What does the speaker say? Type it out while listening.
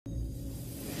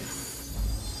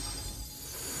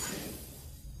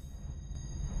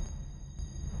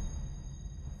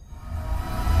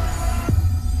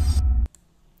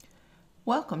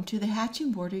Welcome to the Hatch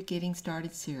Embroidery Getting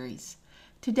Started series.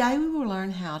 Today we will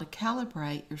learn how to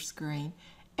calibrate your screen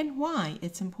and why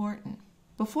it's important.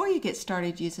 Before you get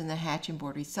started using the Hatch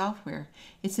Embroidery software,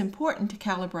 it's important to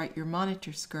calibrate your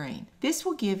monitor screen. This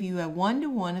will give you a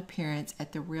one-to-one appearance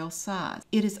at the real size.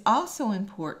 It is also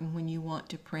important when you want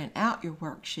to print out your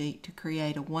worksheet to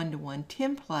create a one-to-one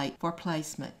template for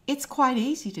placement. It's quite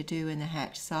easy to do in the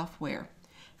Hatch software.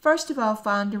 First of all,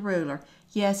 find a ruler.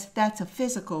 Yes, that's a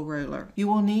physical ruler. You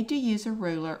will need to use a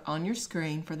ruler on your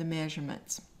screen for the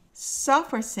measurements.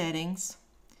 Software settings,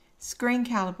 screen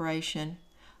calibration.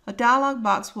 A dialog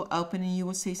box will open and you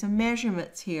will see some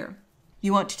measurements here.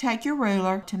 You want to take your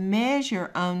ruler to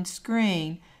measure on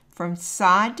screen from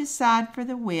side to side for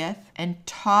the width and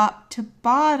top to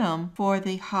bottom for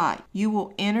the height. You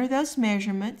will enter those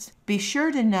measurements. Be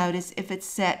sure to notice if it's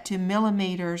set to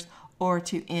millimeters or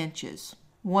to inches.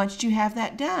 Once you have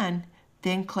that done,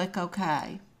 then click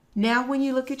OK. Now when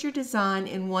you look at your design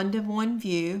in one-to-one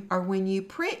view, or when you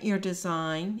print your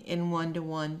design in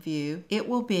one-to-one view, it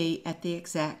will be at the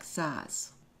exact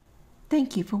size.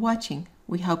 Thank you for watching.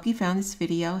 We hope you found this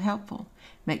video helpful.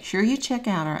 Make sure you check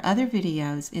out our other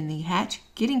videos in the Hatch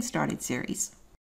Getting Started series.